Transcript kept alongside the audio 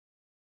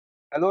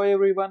Hello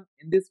everyone,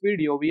 in this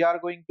video we are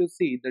going to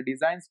see the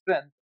design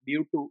strength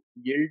due to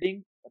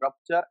yielding,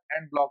 rupture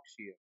and block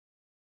shear.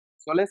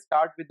 So let's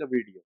start with the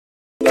video.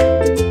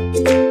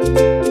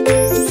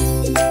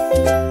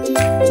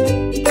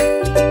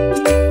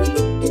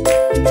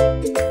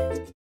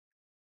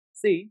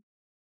 See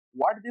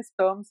what these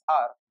terms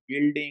are: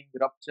 yielding,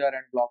 rupture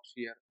and block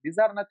shear. These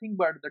are nothing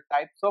but the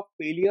types of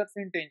failures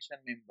in tension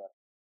member.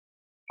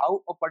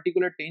 How a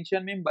particular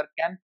tension member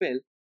can fail,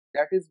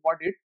 that is what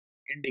it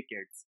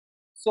indicates.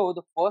 So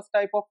the first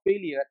type of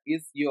failure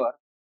is your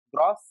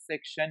cross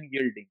section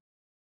yielding.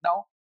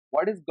 Now,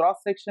 what is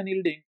cross section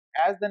yielding?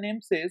 As the name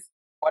says,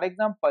 for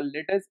example,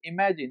 let us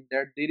imagine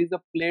that there is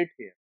a plate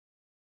here.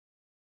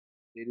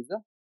 There is a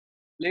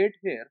plate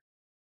here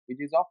which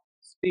is of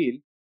steel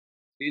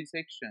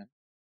section,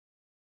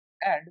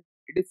 and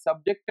it is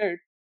subjected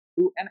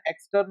to an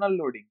external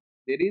loading.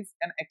 There is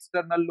an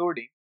external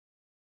loading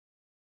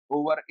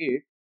over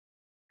it,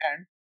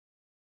 and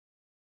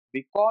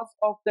because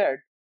of that,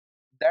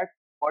 that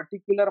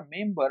particular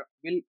member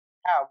will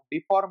have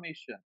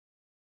deformation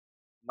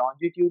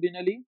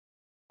longitudinally,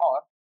 or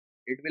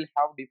it will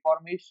have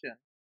deformation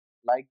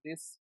like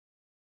this.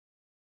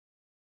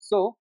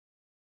 So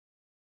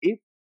if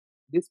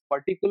this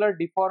particular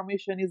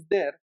deformation is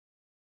there,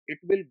 it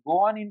will go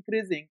on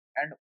increasing,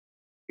 and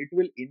it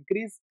will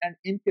increase and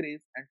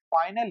increase, and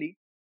finally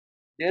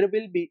there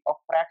will be a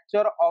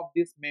fracture of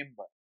this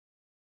member.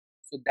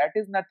 So that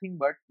is nothing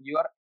but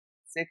your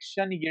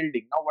section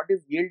yielding. Now what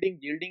is yielding?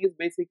 Yielding is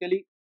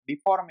basically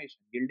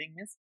deformation. Yielding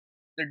means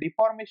the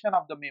deformation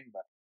of the member.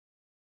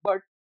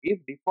 But if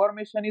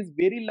deformation is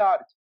very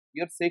large,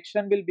 your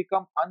section will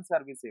become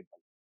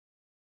unserviceable.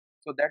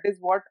 So that is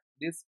what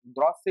this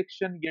cross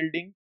section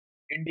yielding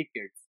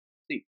indicates.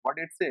 See what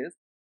it says: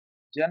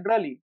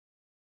 generally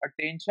a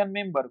tension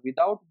member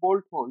without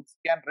bolt holes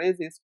can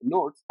resist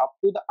loads up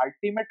to the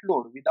ultimate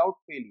load without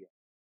failure.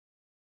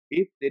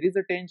 If there is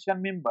a tension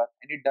member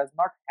and it does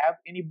not have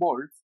any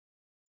bolts,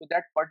 so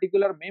that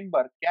particular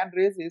member can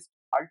resist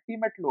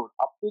ultimate load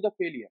up to the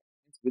failure.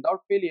 Means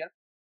without failure,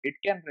 it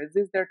can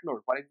resist that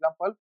load. For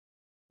example,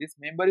 this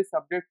member is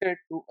subjected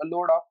to a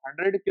load of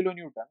 100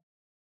 kilonewton.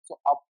 So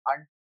up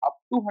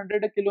to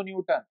 100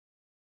 kilonewton,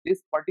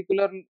 this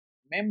particular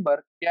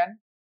member can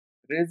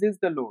resist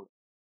the load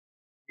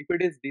if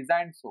it is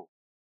designed so.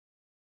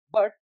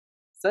 But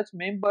such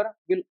member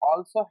will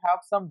also have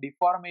some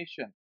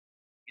deformation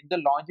in the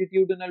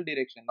longitudinal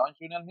direction.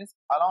 Longitudinal means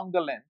along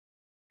the length.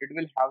 It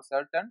will have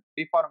certain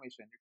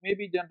deformation. It may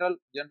be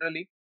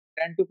generally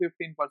 10 to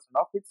 15%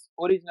 of its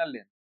original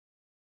length,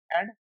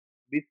 and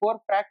before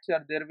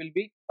fracture there will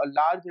be a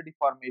large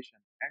deformation,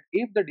 and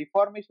if the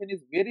deformation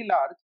is very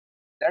large,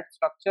 that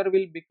structure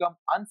will become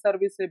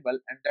unserviceable,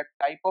 and that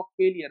type of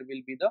failure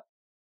will be the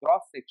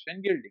cross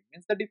section yielding,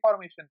 means the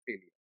deformation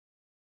failure.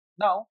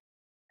 Now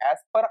as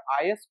per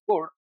IS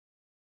code,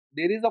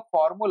 there is a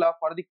formula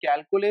for the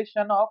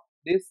calculation of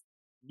this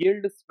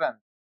yield strength.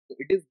 So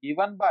it is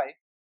given by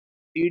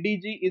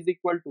TDG is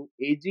equal to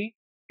AG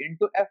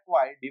into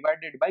Fy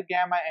divided by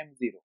gamma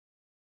m0.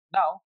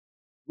 Now,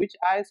 which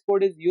IS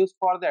code is used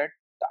for that?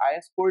 The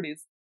IS code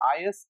is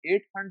IS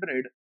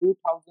 800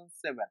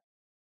 2007.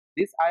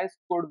 This IS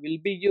code will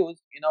be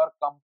used in our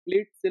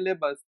complete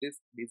syllabus,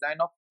 this design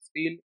of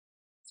steel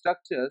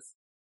structures.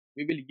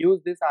 We will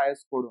use this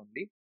IS code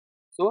only.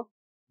 So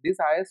this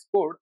IS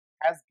code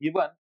has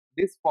given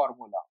this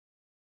formula.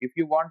 If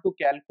you want to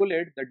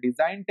calculate the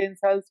design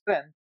tensile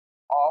strength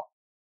of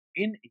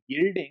in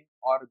yielding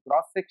or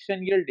cross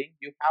section yielding,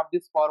 you have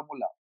this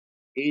formula: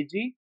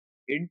 Ag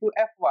into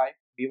Fy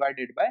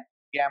divided by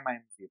gamma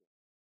m0.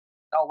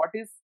 Now what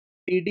is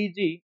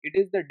TDG? It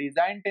is the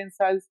design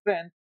tensile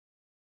strength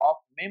of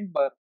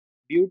member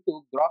due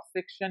to cross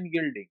section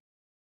yielding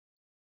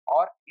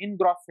or in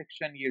cross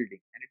section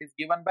yielding, and it is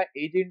given by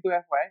Ag into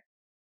Fy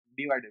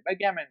divided by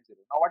gamma m0.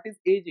 Now what is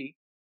Ag?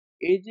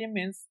 Ag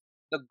means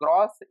the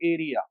gross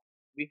area.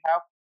 We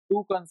have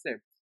two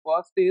concepts.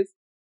 First is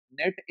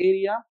net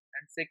area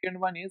and second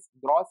one is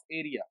gross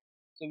area.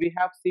 So we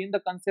have seen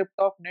the concept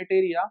of net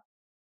area,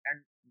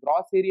 and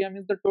gross area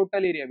means the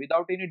total area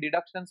without any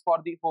deductions for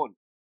the whole.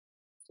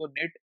 So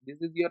this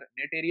is your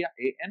net area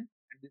AN,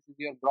 and this is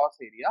your gross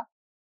area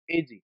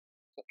AG.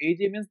 So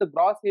AG means the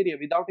gross area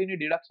without any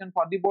deduction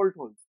for the bolt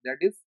holes. That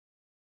is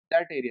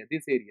that area,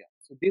 this area.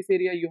 So this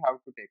area you have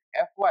to take.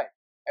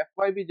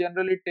 Fy we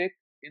generally take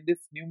in this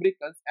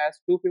numericals as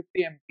 250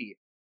 MPa,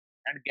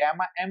 and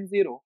gamma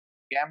m0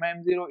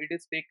 it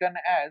is taken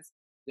as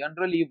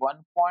generally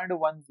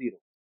 1.10.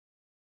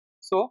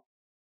 So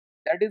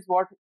that is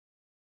what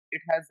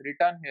it has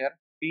written here.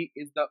 P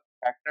is the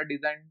factor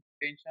design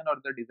tension or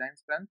the design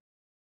strength.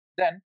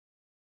 Then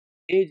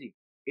Ag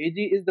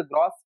is the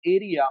gross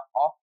area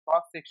of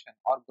cross section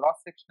or cross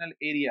sectional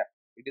area.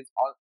 It is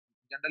all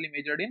generally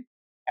measured in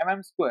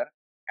mm square,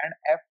 and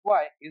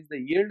Fy is the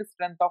yield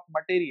strength of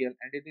material,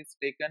 and it is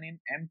taken in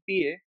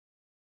MPa,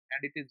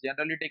 and it is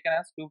generally taken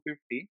as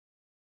 250,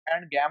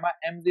 and gamma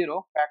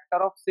m0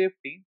 factor of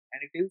safety,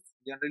 and it is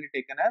generally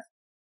taken as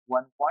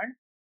 1.10.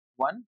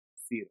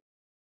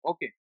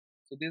 Okay,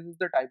 So this is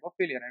the type of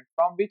failure, and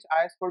from which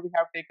IS code we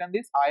have taken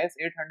this IS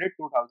 800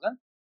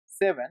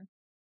 2007,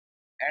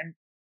 and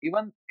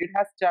even it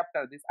has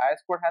chapter. This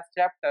IS code has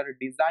chapter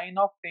design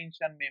of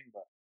tension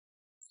member.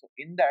 So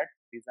in that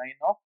design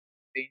of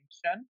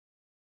tension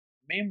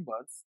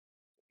members,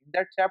 in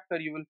that chapter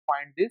you will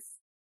find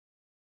this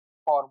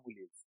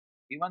formulas,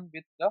 even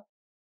with the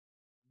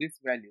these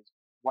values.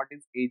 What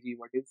is AG,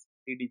 what is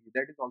TDG,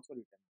 that is also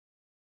written.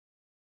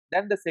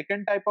 Then the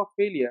second type of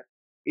failure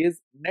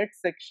is net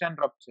section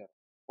rupture.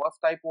 First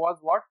type was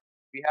what?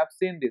 We have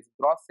seen this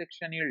gross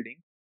section yielding.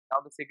 Now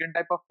the second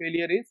type of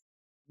failure is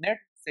net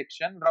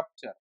section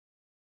rupture.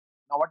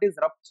 Now what is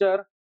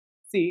rupture?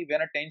 See, when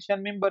a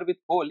tension member with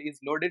hole is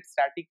loaded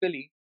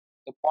statically,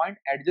 the point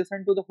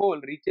adjacent to the hole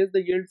reaches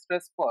the yield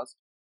stress first,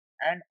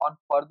 and on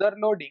further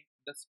loading,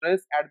 the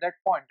stress at that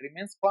point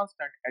remains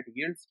constant at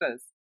yield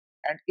stress,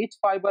 and each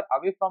fiber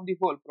away from the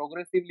hole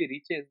progressively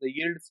reaches the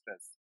yield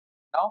stress.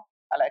 Now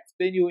I'll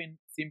explain you in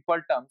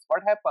simple terms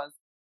what happens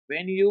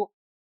when you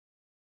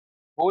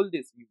hold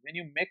this, when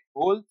you make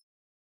holes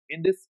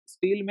in this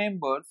steel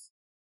members.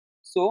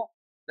 So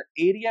the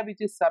area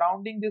which is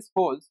surrounding these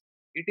holes,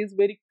 it is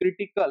very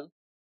critical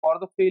for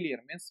the failure.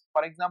 Means,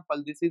 for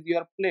example, this is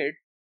your plate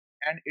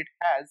and it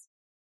has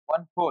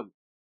one hole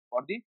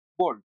for the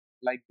bolt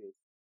like this.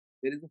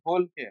 There is a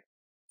hole here.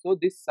 So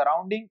this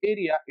surrounding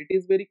area, it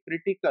is very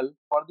critical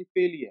for the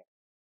failure,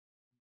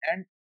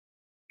 and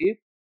if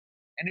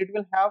and it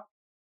will have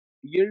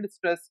yield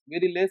stress,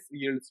 very less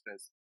yield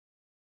stress.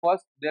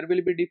 First there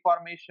will be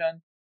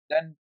deformation,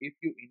 then if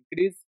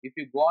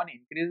you go on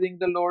increasing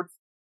the loads,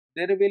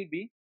 there will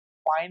be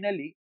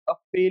finally a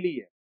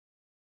failure.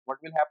 What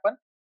will happen?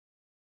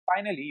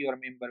 Finally your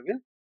member will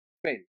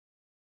fail.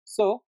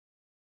 So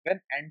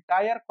when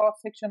entire cross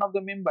section of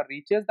the member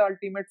reaches the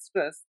ultimate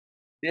stress,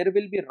 there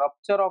will be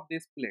rupture of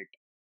this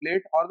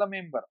plate or the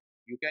member.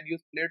 You can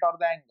use plate or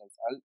the angles.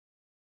 I'll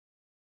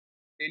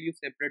tell you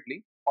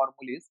separately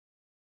formulas,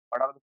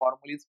 what are the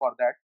formulas for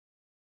that.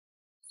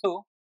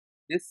 So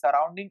this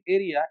surrounding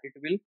area, it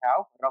will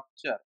have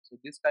rupture. So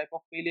this type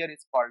of failure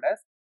is called as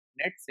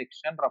net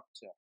section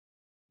rupture.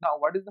 Now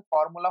what is the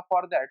formula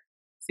for that?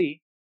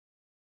 See,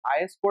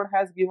 IS code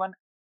has given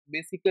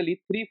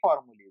basically three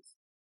formulas.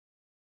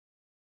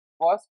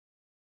 First,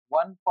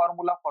 one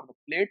formula for the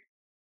plate,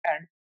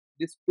 and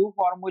these two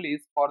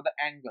formulas for the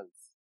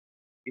angles.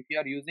 If you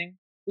are using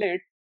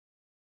plate,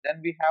 then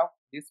we have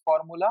this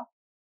formula,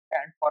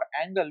 and for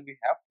angle we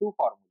have two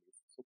formulas.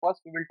 So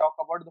first we will talk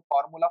about the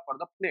formula for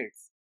the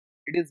plates.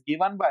 It is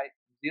given by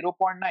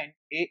 0.9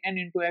 an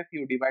into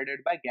fu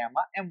divided by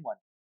gamma m1.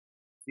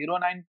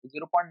 0.9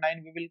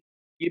 we will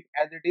keep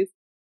as it is.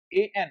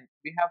 An,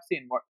 we have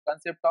seen what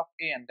concept of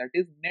an, that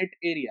is net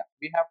area.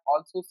 We have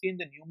also seen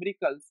the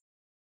numericals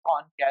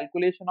on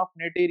calculation of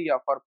net area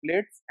for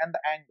plates and the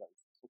angles.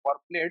 So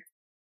for plates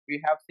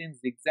we have seen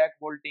zigzag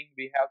bolting,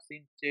 we have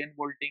seen chain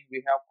bolting,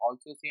 we have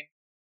also seen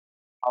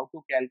how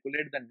to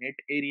calculate the net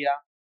area.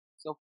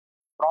 So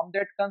from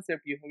that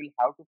concept you will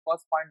have to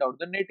first find out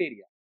the net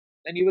area,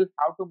 then you will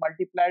have to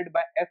multiply it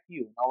by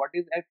fu. Now what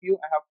is fu?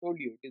 I have told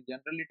you, it is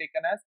generally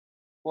taken as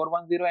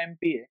 410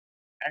 MPa,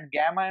 and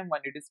gamma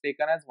m1 it is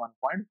taken as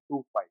 1.25.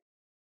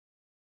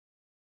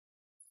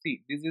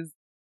 See, this is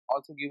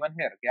also given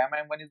here.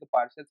 Gamma m1 is the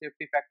partial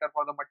safety factor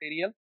for the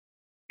material,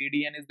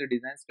 TDN is the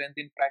design strength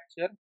in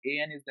fracture,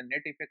 AN is the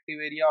net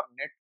effective area or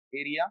net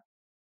area,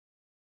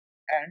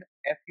 and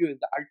Fu is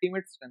the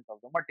ultimate strength of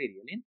the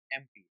material in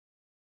MPa.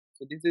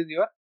 So this is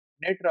your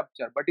net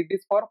rupture, but it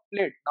is for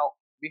plate. Now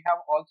we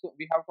have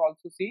to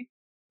also see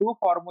two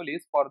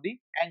formulas for the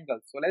angle.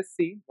 So let's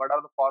see what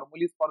are the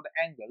formulas for the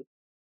angle.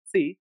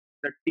 See,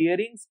 the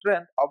tearing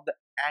strength of the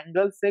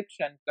angle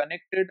section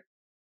connected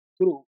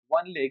through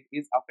one leg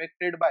is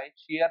affected by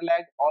shear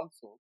lag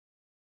also,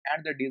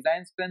 and the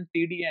design strength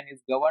TDN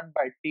is governed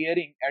by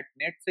tearing at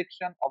net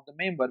section of the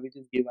member, which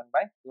is given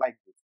by like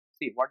this.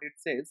 See what it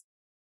says.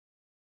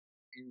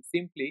 In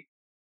simply,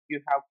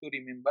 you have to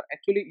remember,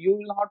 actually you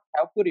will not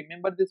have to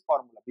remember this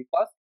formula,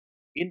 because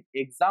in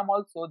exam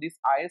also this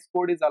IS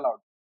code is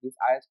allowed. This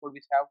IS code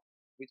which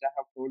I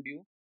have told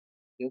you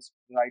just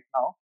right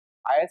now,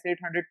 IS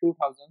 800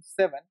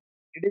 2007,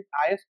 it is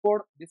IS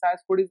code. This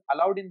IS code is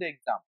allowed in the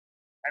exam,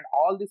 and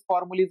all these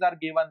formulas are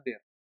given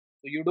there.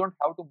 So you don't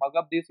have to mug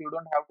up this, you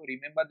don't have to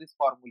remember these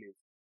formulas.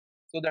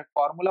 So that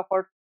formula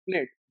for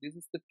plate, this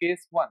is the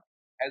case 1.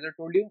 As I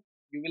told you,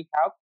 you will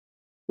have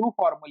two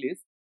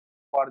formulas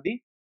for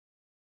the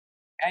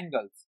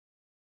angles.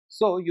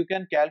 So you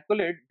can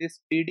calculate this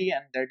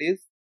TDN, that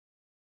is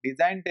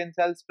design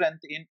tensile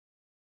strength in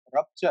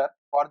rupture,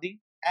 for the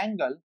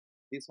angle.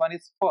 This one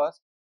is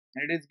first,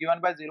 and it is given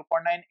by 0.9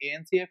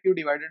 ANCFU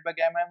divided by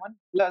gamma m1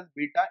 plus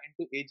beta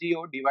into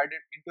AGO divided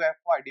into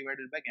FY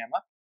divided by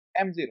gamma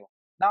m0.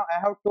 Now I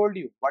have told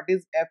you what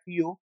is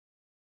FU,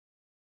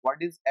 what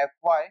is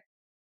FY,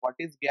 what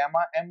is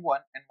gamma m1,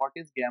 and what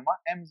is gamma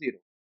m0.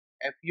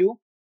 FU,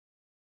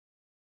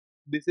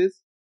 this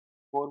is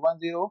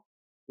 410,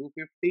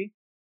 250,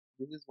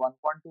 this is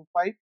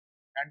 1.25,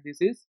 and this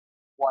is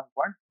 1.10.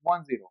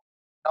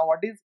 Now what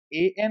is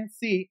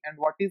ANC and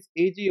what is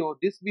AGO?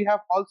 This we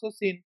have also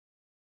seen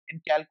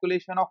in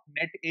calculation of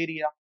net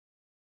area.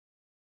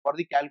 For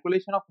the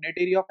calculation of net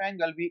area of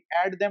angle, we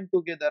add them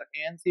together,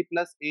 ANC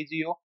plus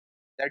AGO,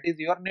 that is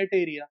your net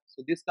area.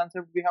 So this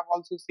concept we have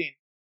also seen.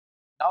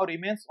 Now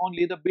remains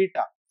only the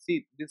beta.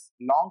 See this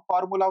long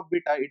formula of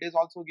beta, it is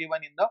also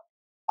given in the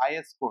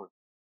IS code.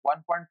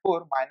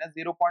 1.4 minus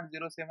 0.076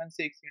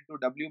 into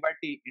W by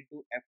T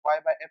into Fy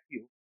by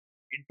Fu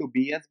into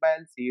Bs by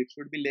Lc. It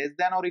should be less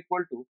than or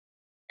equal to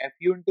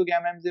Fu into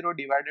gamma m0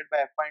 divided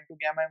by Fy into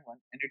gamma m1,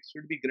 and it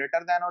should be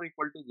greater than or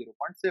equal to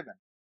 0.7.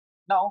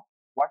 Now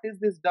what is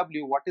this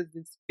W? What is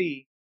this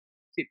T?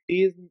 See,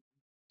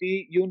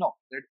 T, you know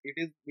that it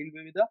is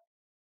will be the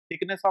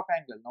thickness of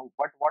angle. Now,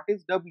 what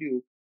is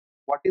W?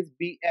 What is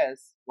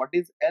BS? What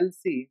is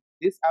LC?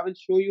 This I will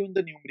show you in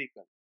the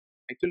numerical.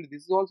 Actually,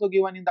 this is also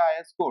given in the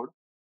IS code,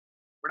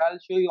 but I'll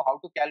show you how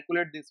to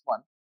calculate this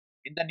one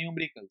in the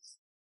numericals.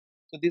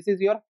 So this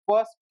is your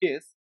first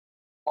case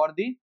for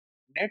the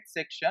net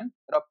section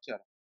rupture.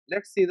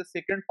 Let's see the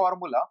second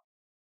formula.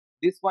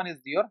 This one is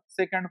your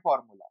second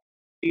formula.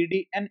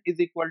 TDN is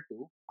equal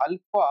to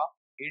alpha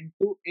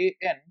into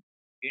AN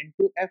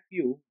into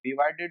FU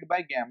divided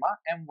by gamma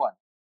M1.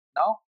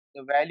 Now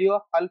the value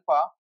of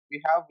alpha,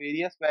 we have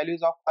various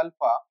values of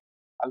alpha.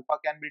 Alpha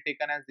can be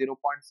taken as 0.6,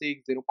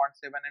 0.7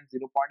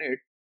 and 0.8.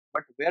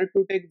 But where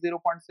to take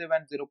 0.7,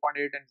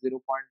 0.8 and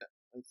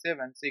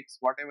 0.76,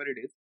 whatever it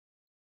is,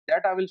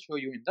 that I will show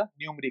you in the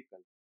numerical.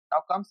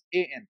 Now comes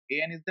AN.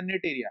 AN is the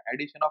net area,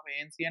 addition of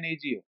ANC and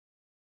AGO.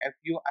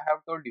 FU I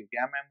have told you,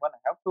 gamma M1 I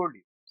have told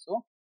you.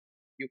 So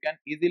you can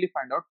easily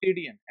find out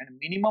TDN, and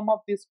minimum of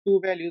these two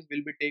values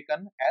will be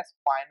taken as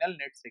final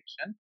net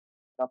section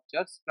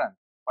rupture strength.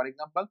 For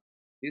example,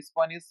 this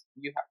one is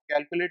you have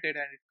calculated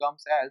and it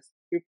comes as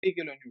 50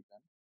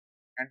 kilonewton,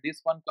 and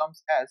this one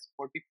comes as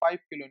 45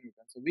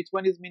 kilonewton. So which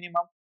one is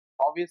minimum?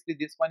 Obviously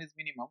this one is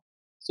minimum.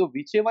 So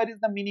whichever is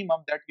the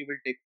minimum, that you will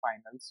take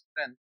final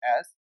strength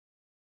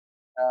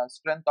as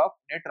strength of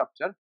net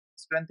rupture,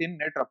 strength in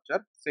net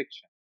rupture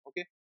section.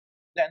 Okay.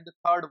 Then the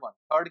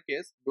third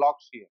case, block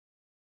shear.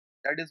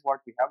 That is what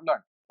we have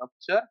learned: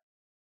 rupture,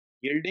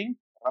 yielding,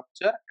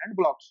 rupture and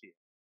block shear.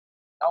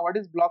 Now what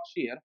is block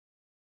shear?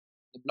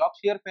 The block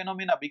shear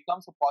phenomena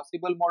becomes a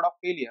possible mode of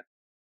failure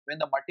when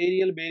the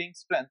material bearing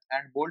strength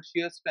and bolt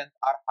shear strength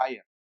are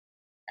higher.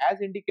 As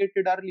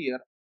indicated earlier,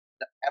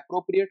 the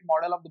appropriate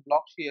model of the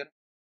block shear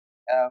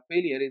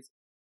failure is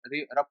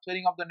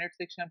rupturing of the net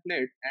section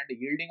plate and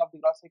yielding of the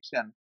cross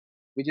section,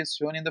 which is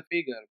shown in the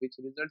figure, which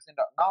results in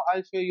now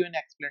I'll show you in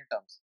explain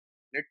terms.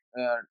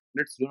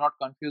 Let's do not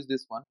confuse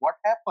this one. What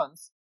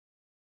happens,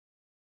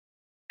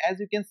 as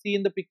you can see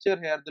in the picture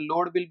here, the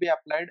load will be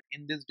applied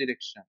in this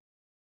direction.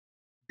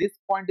 This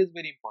point is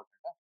very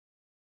important.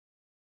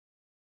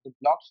 The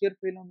block shear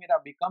phenomena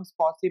becomes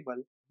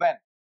possible when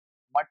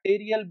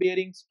material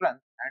bearing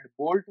strength and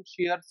bolt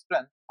shear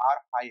strength are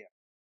higher.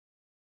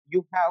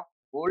 You have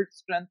bolt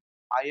strength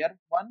higher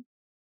one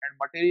and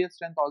material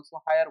strength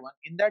also higher one.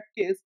 In that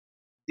case,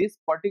 this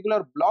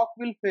particular block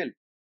will fail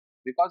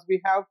because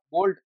we have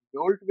bolt.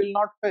 Bolt will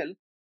not fail,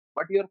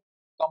 but your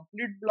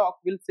complete block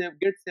will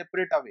get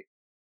separate away.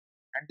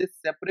 And this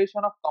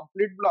separation of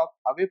complete block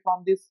away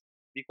from this,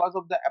 because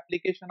of the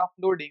application of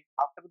loading,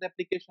 after the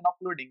application of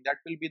loading, that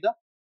will be the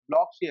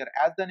block shear.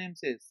 As the name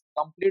says,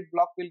 complete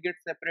block will get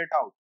separate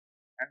out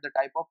and the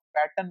type of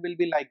pattern will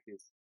be like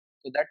this.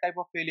 So that type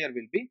of failure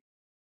will be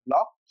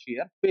block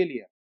shear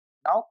failure.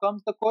 Now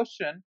comes the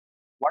question,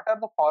 what are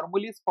the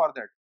formulas for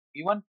that?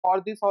 Even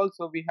for this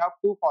also we have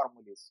two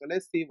formulas. So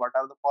let's see what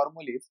are the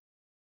formulas.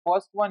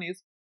 First one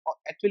is,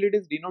 actually it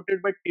is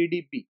denoted by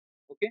TDB.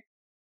 Okay.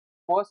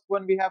 First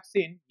one we have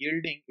seen,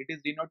 yielding, it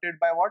is denoted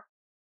by what?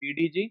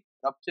 TDG.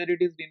 Rupture,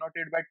 it is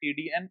denoted by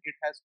TDN. It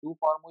has two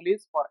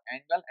formulas for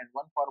angle and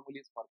one formula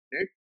is for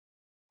plate.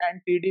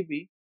 And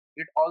TDB,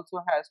 it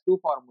also has two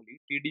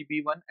formulas,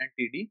 TDB1 and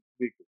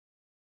TDB2.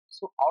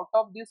 So out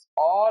of this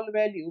all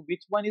value,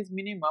 which one is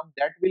minimum,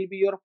 that will be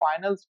your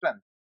final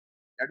strength.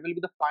 That will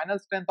be the final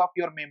strength of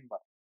your member.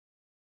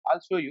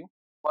 I'll show you.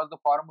 For the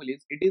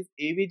formulas, it is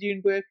AVG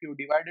into FU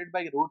divided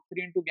by root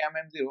 3 into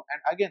gamma m0,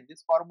 and again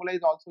this formula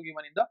is also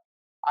given in the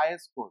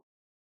IS code.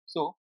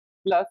 So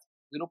plus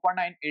 0.9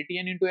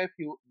 ATN into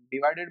FU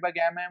divided by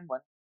gamma m1.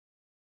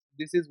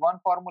 This is one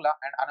formula,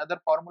 and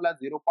another formula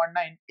 0.9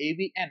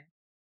 AVN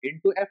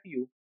into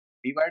FU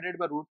divided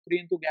by root 3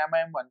 into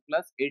gamma m1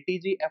 plus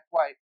ATG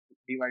FY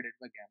divided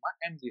by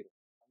gamma m0.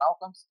 Now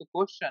comes the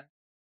question,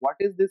 what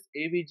is this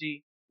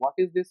AVG, what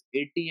is this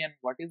ATN,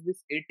 what is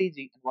this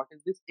ATG, and what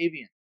is this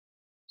AVN?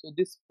 So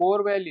these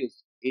four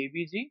values,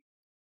 AVG,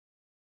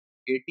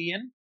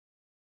 ATN,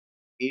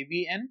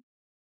 AVN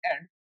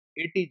and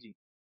ATG,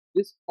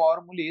 these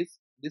formulas,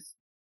 these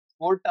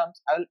four terms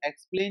I will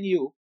explain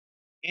you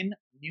in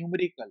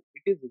numerical.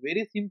 It is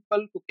very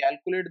simple to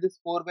calculate these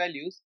four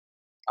values.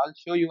 I'll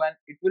show you and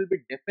it will be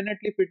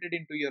definitely fitted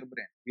into your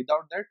brain.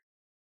 Without that,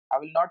 I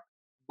will not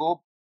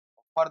go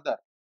further.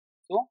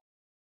 So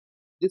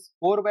these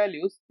four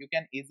values you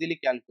can easily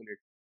calculate.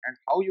 and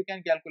how you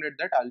can calculate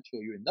that I'll show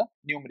you in the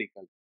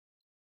numerical.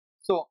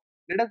 So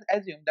let us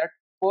assume that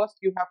first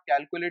you have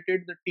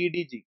calculated the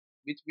TDG,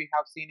 which we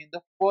have seen in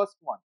the first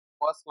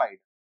slide,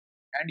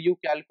 and you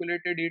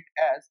calculated it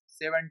as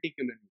 70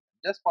 kilonewton.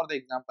 Just for the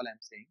example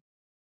I'm saying,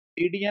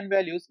 TDN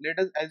values, let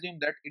us assume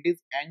that it is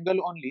angle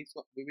only,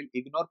 so we will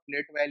ignore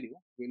plate value,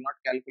 we will not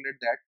calculate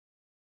that.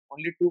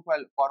 Only two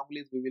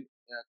formulas we will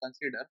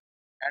consider,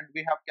 and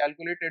we have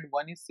calculated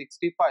one is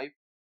 65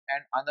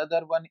 and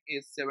another one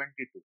is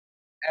 72,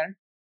 and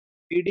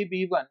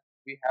TDB1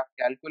 we have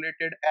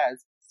calculated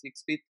as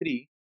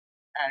 63,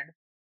 and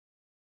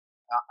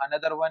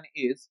another one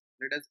is,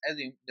 let us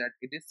assume that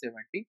it is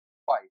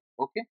 75.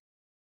 Okay,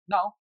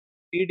 now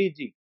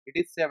TDG it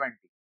is 70,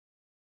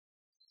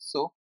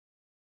 so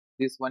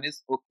this one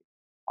is okay.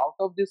 Out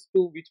of these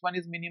two, which one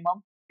is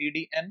minimum?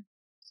 TDN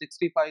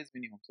 65 is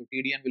minimum, so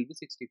TDN will be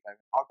 65.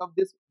 Out of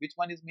this, which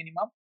one is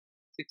minimum?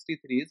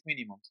 63 is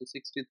minimum, so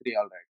 63,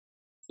 all right.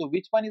 So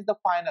which one is the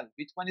final?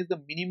 Which one is the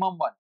minimum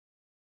one?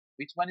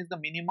 Which one is the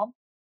minimum?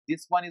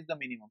 This one is the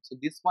minimum. So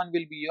this one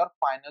will be your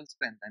final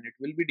strength and it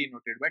will be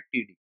denoted by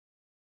TD.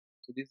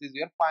 So this is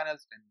your final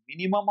strength,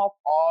 minimum of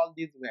all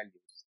these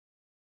values.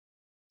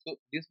 So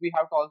this we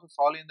have to also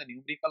solve in the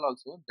numerical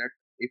also, that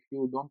if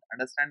you don't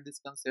understand this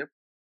concept,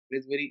 it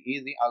is very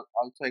easy. I'll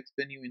also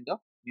explain you in the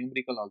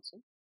numerical also.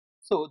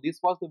 So this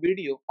was the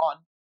video on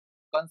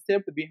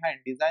concept behind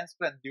design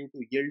strength due to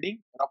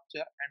yielding,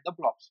 rupture and the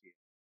block shear.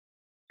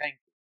 Thank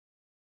you.